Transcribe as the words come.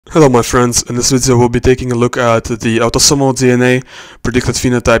Hello my friends, in this video we'll be taking a look at the autosomal DNA, predicted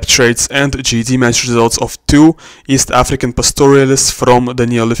phenotype traits and GD match results of two East African pastorialists from the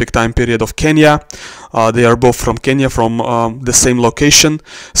Neolithic time period of Kenya. They are both from Kenya, from the same location.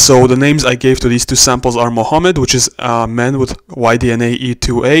 So the names I gave to these two samples are Mohammed, which is a man with Y-DNA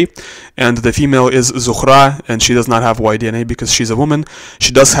E2A, and the female is Zuhra, and she does not have Y-DNA because she's a woman.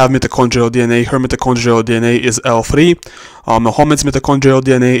 She does have mitochondrial DNA. Her mitochondrial DNA is L3. Mohammed's mitochondrial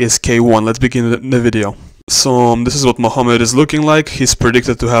DNA is K1. Let's begin the video. So this is what Mohammed is looking like. He's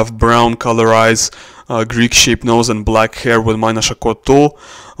predicted to have brown color eyes, Greek-shaped nose, and black hair with my NOSHACOT tool.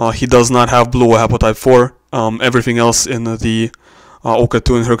 He does not have blue or haplotype 4. Everything else in the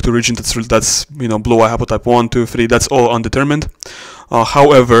OCA2 and HERC2 region, that's blue or haplotype 1, 2, 3, that's all undetermined.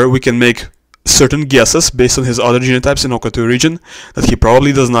 However, we can make certain guesses based on his other genotypes in OCA2 region that he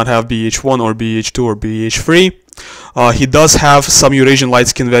probably does not have BH1 or BH2 or BH3. He does have some Eurasian light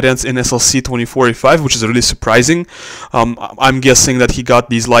skin variants in SLC24A5, which is really surprising. I'm guessing that he got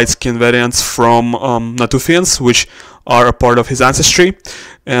these light skin variants from Natufians, which are a part of his ancestry.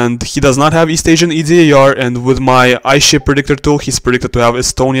 And he does not have East Asian EDAR, and with my eye shape predictor tool, he's predicted to have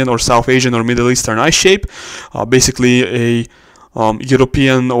Estonian or South Asian or Middle Eastern eye shape, basically a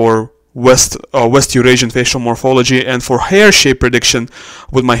European or West Eurasian facial morphology. And for hair shape prediction,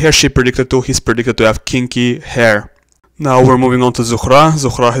 with my hair shape predictor tool, he's predicted to have kinky hair. Now we're moving on to Zuhra.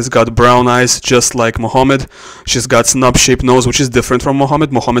 Zuhra has got brown eyes just like Mohammed. She's got snub-shaped nose, which is different from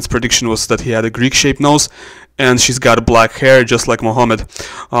Mohammed. Mohammed's prediction was that he had a Greek-shaped nose, and she's got black hair just like Mohammed.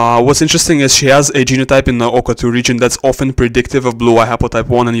 What's interesting is she has a genotype in the OCA2 region that's often predictive of blue eye haplotype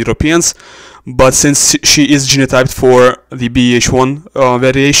 1 in Europeans, but since she is genotyped for the BH1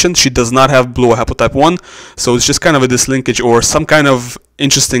 variation, she does not have blue eye haplotype 1, so it's just kind of a dislinkage or some kind of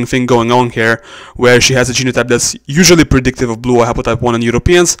interesting thing going on here, where she has a genotype that's usually predictive of blue eye haplotype 1 in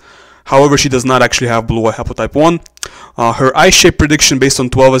Europeans. However, she does not actually have blue eye haplotype 1. Her eye shape prediction based on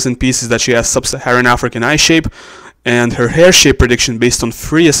 12 SNPs is that she has sub-Saharan African eye shape, and her hair shape prediction based on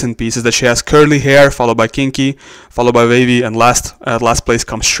 3 SNPs is that she has curly hair, followed by kinky, followed by wavy, and last place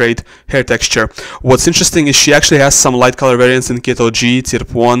comes straight hair texture. What's interesting is she actually has some light color variants in Keto G,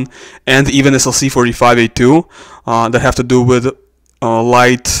 TIRP1, and even SLC45A2 that have to do with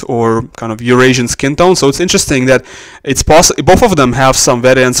light or kind of Eurasian skin tone. So it's interesting that it's possible both of them have some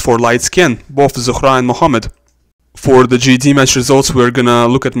variants for light skin, both Zuhra and Mohammed. For the GD match results, we're gonna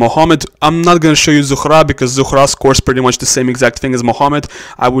look at Mohammed. I'm not gonna show you Zuhra because Zuhra scores pretty much the same exact thing as Mohammed.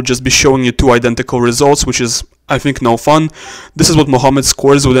 I would just be showing you two identical results, which is, I think, no fun. This is what Mohammed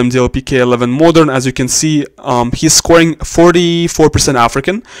scores with MDLPK11 modern. As you can see, he's scoring 44%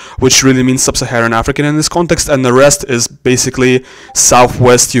 African, which really means sub-Saharan African in this context, and the rest is basically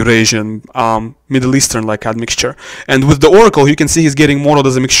Southwest Eurasian, Middle Eastern like admixture. And with the Oracle, you can see he's getting modeled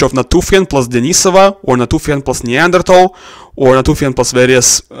as a mixture of Natufian plus Denisova, or Natufian plus Neanderthal, or Natufian plus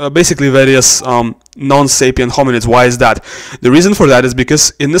various, basically various non-sapient hominids. Why is that? The reason for that is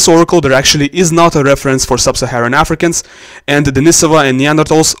because in this Oracle there actually is not a reference for sub-Saharan Africans, and the Denisova and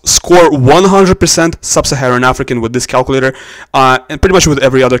Neanderthals score 100% sub-Saharan African with this calculator, and pretty much with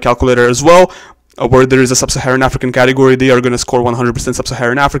every other calculator as well. Where there is a sub-Saharan African category, they are going to score 100%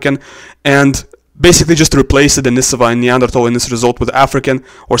 sub-Saharan African, and basically just replace the Denisova and Neanderthal in this result with African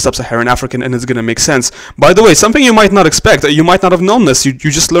or sub-Saharan African, and it's going to make sense. By the way, something you might not expect, you might not have known this, you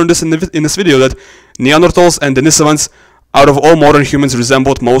just learned this in this video, that Neanderthals and Denisovans out of all modern humans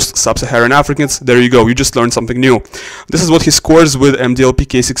resembled most sub-Saharan Africans. There you go, you just learned something new. This is what he scores with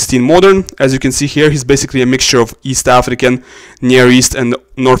MDLPK16 modern. As you can see here, he's basically a mixture of East African, Near East, and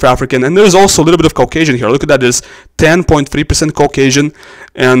North African, and there's also a little bit of Caucasian here. Look at that, there's 10.3% Caucasian,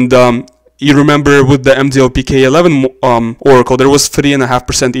 and you remember with the MDLPK11 Oracle, there was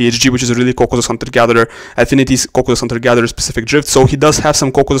 3.5% EHG, which is a really Caucasus hunter-gatherer affinities, Caucasus hunter-gatherer specific drift. So he does have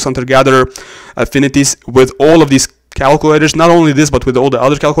some Caucasus hunter-gatherer affinities with all of these calculators, not only this, but with all the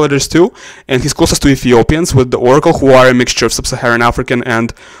other calculators too. And he's closest to Ethiopians with the Oracle, who are a mixture of sub-Saharan African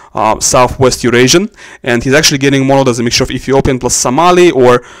and Southwest Eurasian. And he's actually getting modeled as a mixture of Ethiopian plus Somali,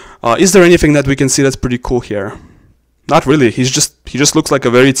 or is there anything that we can see that's pretty cool here? Not really. He just looks like a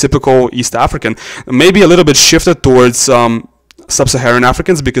very typical East African. Maybe a little bit shifted towards sub-Saharan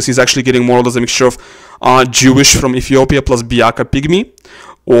Africans, because he's actually getting modeled as a mixture of Jewish from Ethiopia plus Biaka Pygmy,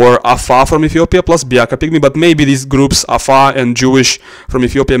 or Afa from Ethiopia plus Biaka Pygmy. But maybe these groups, Afa and Jewish from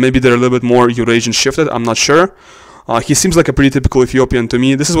Ethiopia, maybe they're a little bit more Eurasian shifted. I'm not sure. He seems like a pretty typical Ethiopian to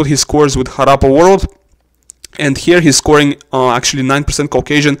me. This is what he scores with Harappa World. And here he's scoring actually 9%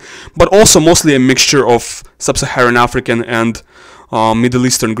 Caucasian, but also mostly a mixture of sub-Saharan African and Middle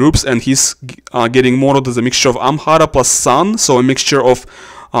Eastern groups. And he's getting modeled as a mixture of Amhara plus San, so a mixture of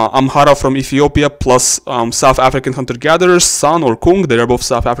Amhara from Ethiopia plus South African hunter-gatherers, San or Kung, they are both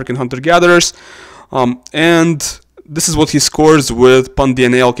South African hunter-gatherers. And this is what he scores with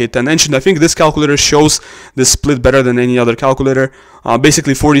PUN-DNA LK10 Ancient. I think this calculator shows this split better than any other calculator.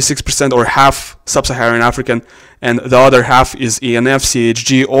 Basically 46% or half Sub-Saharan African, and the other half is ENF,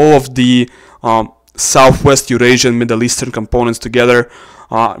 CHG, all of the Southwest Eurasian, Middle Eastern components together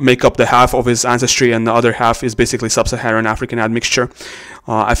make up the half of his ancestry, and the other half is basically Sub-Saharan African admixture.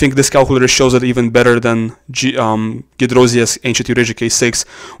 I think this calculator shows it even better than Gedrosia's Ancient Eurasia Case 6.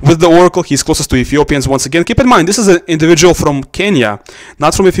 With the Oracle, he's closest to Ethiopians once again. Keep in mind, this is an individual from Kenya,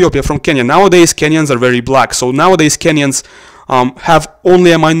 not from Ethiopia, from Kenya. Nowadays, Kenyans are very black, so nowadays Kenyans have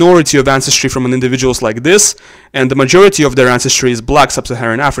only a minority of ancestry from an individuals like this, and the majority of their ancestry is black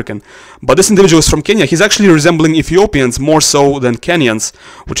Sub-Saharan African. But this individual is from Kenya. He's actually resembling Ethiopians more so than Kenyans,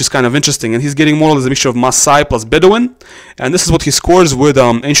 which is kind of interesting. And he's getting more or less a mixture of Maasai plus Bedouin. And this is what he scores with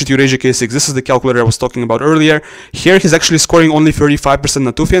Ancient Eurasia Case 6. This is the calculator I was talking about earlier. Here he's actually scoring only 35%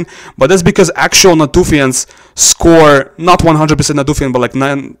 Natufian, but that's because actual Natufians score not 100% Natufian, but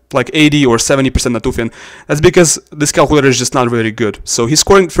like 80 or 70% Natufian. That's because this calculator is just not very good. So he's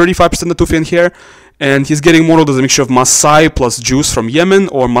scoring 35% Natufian here, and he's getting more of a mixture of Maasai plus Jews from Yemen,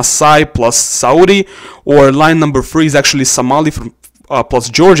 or Maasai plus Saudi, or line number 3 is actually Somali from plus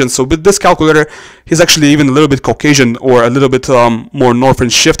Georgian. So with this calculator, he's actually even a little bit Caucasian, or a little bit more northern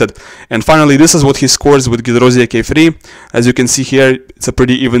shifted. And finally, this is what he scores with Gedrosia K3. As you can see here, it's a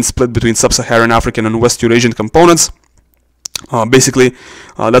pretty even split between Sub-Saharan African and West Eurasian components. Basically,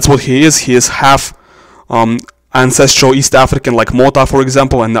 that's what he is. He is half ancestral East African, like Mota, for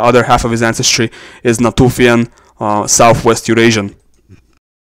example, and the other half of his ancestry is Natufian, Southwest Eurasian.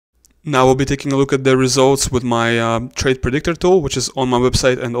 Now we'll be taking a look at the results with my trait predictor tool, which is on my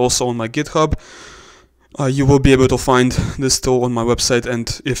website and also on my GitHub. You will be able to find this tool on my website,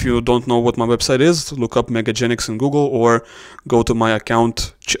 and if you don't know what my website is, look up Megagenics in Google, or go to my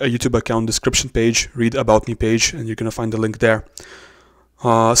account, YouTube account description page, read About Me page, and you're going to find the link there.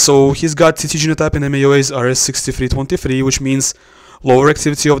 So he's got TT genotype in MAOA's RS6323, which means lower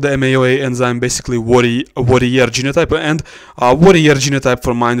activity of the MAOA enzyme, basically Warrior genotype. And Warrior genotype,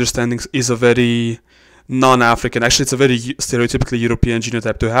 from my understanding, is a very non-African, actually it's a very stereotypically European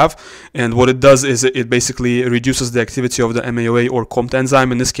genotype to have. And what it does is it basically reduces the activity of the MAOA or COMT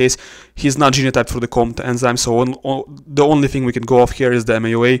enzyme. In this case, he's not genotyped for the COMT enzyme, so the only thing we can go off here is the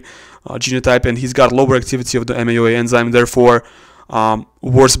MAOA genotype, and he's got lower activity of the MAOA enzyme, therefore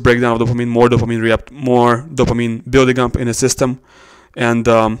worse breakdown of dopamine, more dopamine building up in the system, and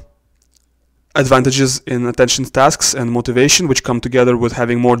advantages in attention tasks and motivation, which come together with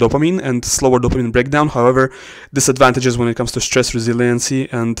having more dopamine and slower dopamine breakdown. However, disadvantages when it comes to stress resiliency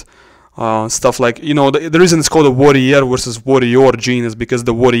and stuff like, you know, the reason it's called a warrior versus warrior gene is because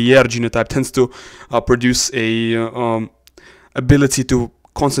the warrior genotype tends to produce a ability to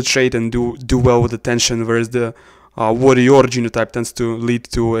concentrate and do well with attention, whereas the warrior genotype tends to lead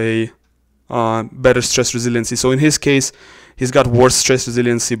to a better stress resiliency. So in his case, he's got worse stress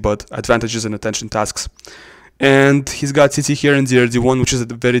resiliency but advantages in attention tasks. And he's got TT here in DRD1, which is a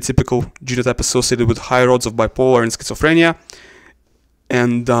very typical genotype associated with higher odds of bipolar and schizophrenia.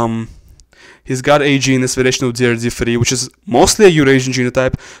 And he's got AG in this variation of DRD3, which is mostly a Eurasian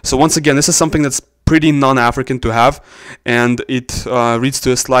genotype. So once again, this is something that's pretty non-African to have, and it leads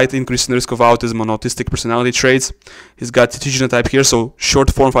to a slight increase in the risk of autism and autistic personality traits. He's got TT genotype here, so short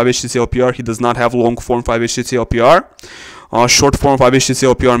form 5-HTT-LPR. He does not have long form 5-HTT-LPR. Short form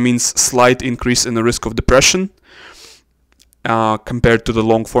 5-HTT-LPR means slight increase in the risk of depression compared to the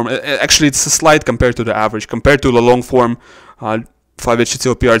long form. Actually, it's a slight compared to the average. Compared to the long form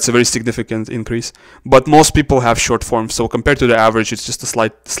 5-HTT-LPR, it's a very significant increase. But most people have short form, so compared to the average, it's just a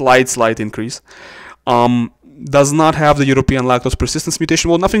slight increase. Does not have the European lactose persistence mutation.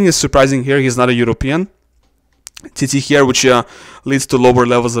 Well, nothing is surprising here. He's not a European. TT here, which leads to lower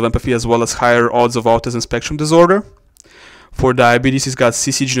levels of empathy as well as higher odds of autism spectrum disorder. For diabetes, he's got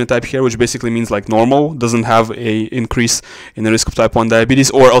CC genotype here, which basically means like normal, doesn't have a increase in the risk of type 1 diabetes,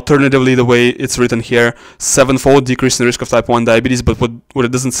 or alternatively, the way it's written here, 7-fold decrease in the risk of type 1 diabetes. But what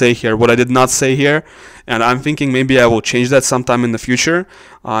it doesn't say here, what I did not say here, and I'm thinking maybe I will change that sometime in the future,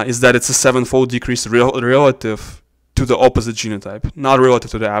 is that it's a 7-fold decrease relative to the opposite genotype, not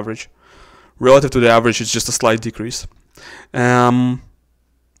relative to the average. Relative to the average, it's just a slight decrease. Does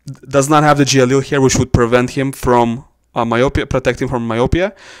not have the G allele here, which would prevent him from myopia, protect him from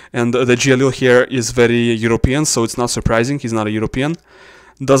myopia, and the G allele here is very European, so it's not surprising he's not a European.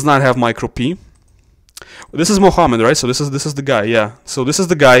 Does not have micro P. This is Mohammed, right? So this is the guy, yeah. So this is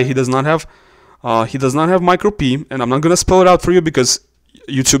the guy. He does not have micro P, and I'm not gonna spell it out for you because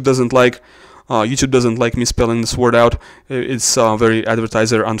YouTube doesn't like me spelling this word out. It's very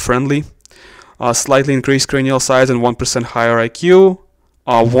advertiser unfriendly. Slightly increased cranial size and 1% higher IQ.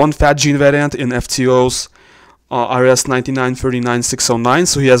 One fat gene variant in FTOs RS 9939609.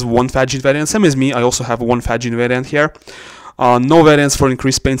 So he has one fat gene variant, same as me. I also have one fat gene variant here. No variants for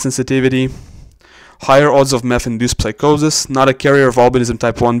increased pain sensitivity. Higher odds of meth-induced psychosis. Not a carrier of albinism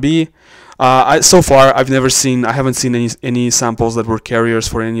type 1b. So far, I haven't seen any samples that were carriers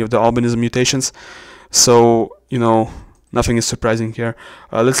for any of the albinism mutations. So, you know, nothing is surprising here.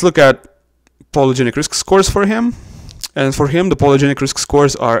 Let's look at polygenic risk scores for him. And for him, the polygenic risk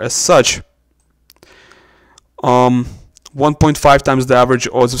scores are as such. 1.5 times the average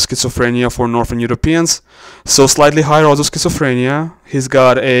odds of schizophrenia for Northern Europeans. So slightly higher odds of schizophrenia. He's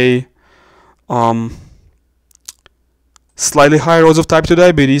got a slightly higher odds of type 2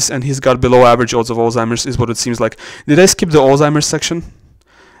 diabetes, and he's got below average odds of Alzheimer's, is what it seems like. Did I skip the Alzheimer's section?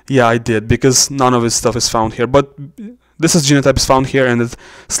 Yeah, I did, because none of his stuff is found here. But this genotype is found here, and it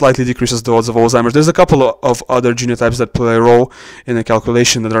slightly decreases the odds of Alzheimer's. There's a couple of other genotypes that play a role in the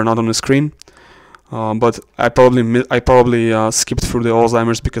calculation that are not on the screen. But I probably skipped through the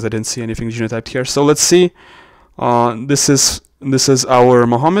Alzheimer's because I didn't see anything genotyped here. So let's see. This is our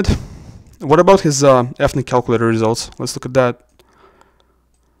Mohammed. What about his ethnic calculator results? Let's look at that.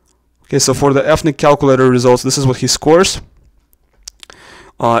 Okay, so for the ethnic calculator results, this is what he scores.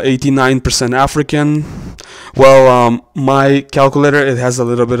 89% African. Well, my calculator, it has a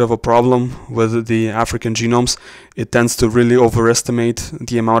little bit of a problem with the African genomes. It tends to really overestimate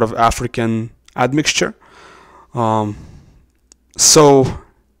the amount of African admixture.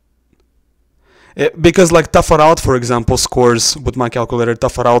 Because like Tafarout, for example, scores with my calculator,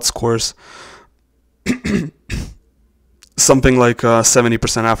 Tafarout scores something like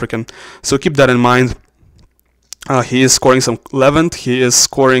 70% African. So keep that in mind. He is scoring some Levant, he is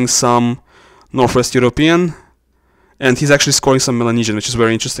scoring some Northwest European, and he's actually scoring some Melanesian, which is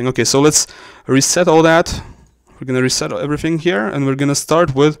very interesting. Okay, so let's reset all that. We're gonna reset everything here, and we're gonna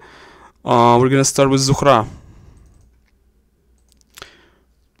start with Zuhra.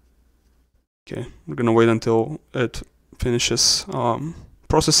 Okay, we're gonna wait until it finishes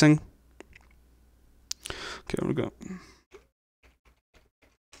processing. Okay, we're going.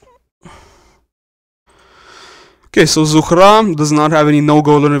 Okay, so Zuhra does not have any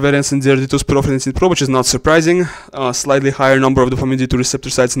no-go learner variants in DRD2 spirophilin Pro, which is not surprising. Slightly higher number of dopamine D2 receptor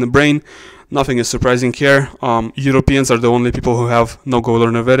sites in the brain. Nothing is surprising here. Europeans are the only people who have no-go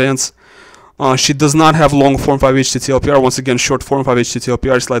learner variants. She does not have long form 5-HTTLPR. Once again, short form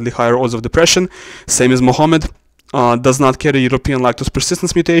 5-HTTLPR, slightly higher odds of depression. Same as Mohammed. Does not carry European lactose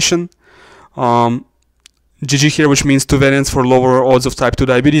persistence mutation. GG here, which means 2 variants for lower odds of type 2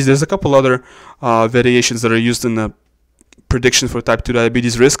 diabetes. There's a couple other variations that are used in the prediction for type 2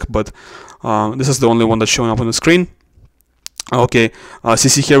 diabetes risk, but this is the only one that's showing up on the screen. Okay,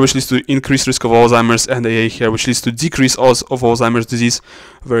 CC here, which leads to increased risk of Alzheimer's, and AA here, which leads to decreased odds of Alzheimer's disease.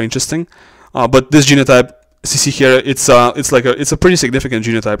 Very interesting. But this genotype, CC here, it's a pretty significant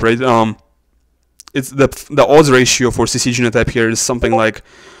genotype, right? It's the odds ratio for CC genotype here is something like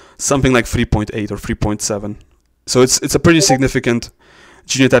 3.8 or 3.7. So it's a pretty significant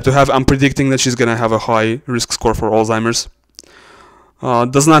genotype to have. I'm predicting that she's gonna have a high risk score for Alzheimer's.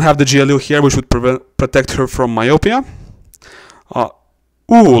 Does not have the G allele here, which would protect her from myopia.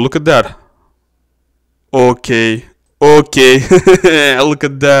 Ooh, look at that. Okay, look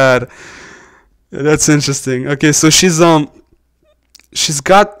at that. That's interesting. Okay, so she's got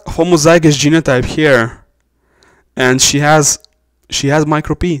homozygous genotype here, and she has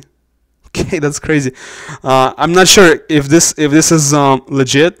micro P. Okay, that's crazy. I'm not sure if this is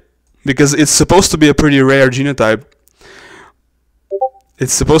legit, because it's supposed to be a pretty rare genotype.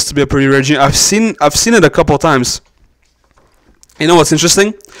 It's supposed to be a pretty rare gene. I've seen it a couple times. You know what's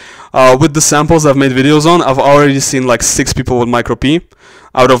interesting? With the samples I've made videos on, I've already seen like 6 people with micro P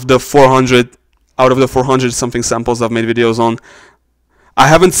out of the 400 something samples I've made videos on. I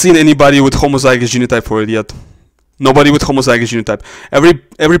haven't seen anybody with homozygous genotype for it yet. Nobody with homozygous genotype.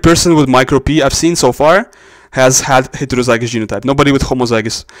 Every person with micro P I've seen so far has had heterozygous genotype. Nobody with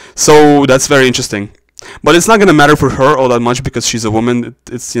homozygous. So that's very interesting. But it's not gonna matter for her all that much because she's a woman.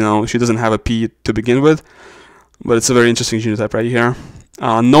 It's, you know, she doesn't have a P to begin with. But it's a very interesting genotype right here.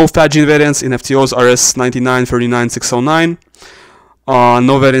 No fat gene variants in FTOs RS 9939609.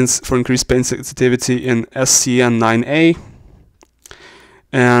 No variants for increased pain sensitivity in SCN9A.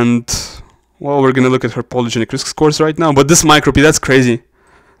 And, well, we're going to look at her polygenic risk scores right now. But this micro P, that's crazy.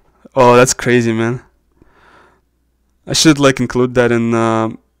 Oh, that's crazy, man. I should, like, include that in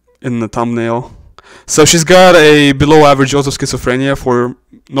the thumbnail. So she's got a below average odds of schizophrenia for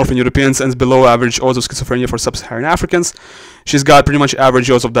Northern Europeans and below average odds of schizophrenia for Sub-Saharan Africans. She's got pretty much average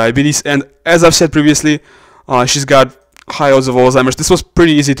odds of diabetes, and as I've said previously, she's got high odds of Alzheimer's. This was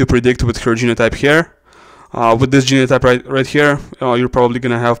pretty easy to predict with her genotype here. With this genotype right here, you're probably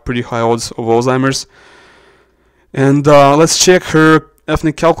gonna have pretty high odds of Alzheimer's. And let's check her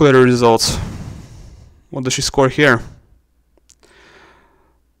ethnic calculator results. What does she score here?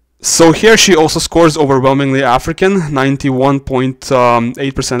 So here she also scores overwhelmingly African,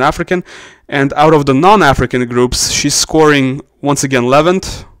 91.8% African, and out of the non-African groups, she's scoring once again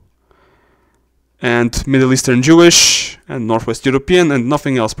Levant, and Middle Eastern Jewish, and Northwest European, and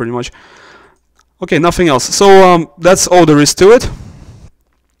nothing else pretty much. Okay, nothing else. So that's all there is to it.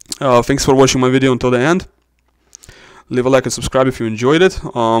 Thanks for watching my video until the end. Leave a like and subscribe if you enjoyed it.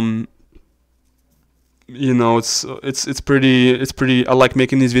 You know, it's pretty. I like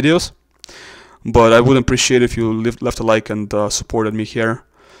making these videos, but I would appreciate if you left a like and supported me here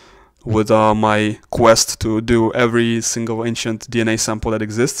with my quest to do every single ancient DNA sample that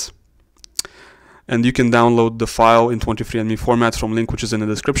exists. And you can download the file in 23andMe format from link which is in the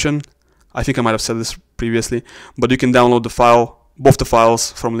description. I think I might have said this previously, but you can download the file, both the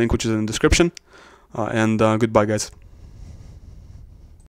files, from link which is in the description. And goodbye, guys.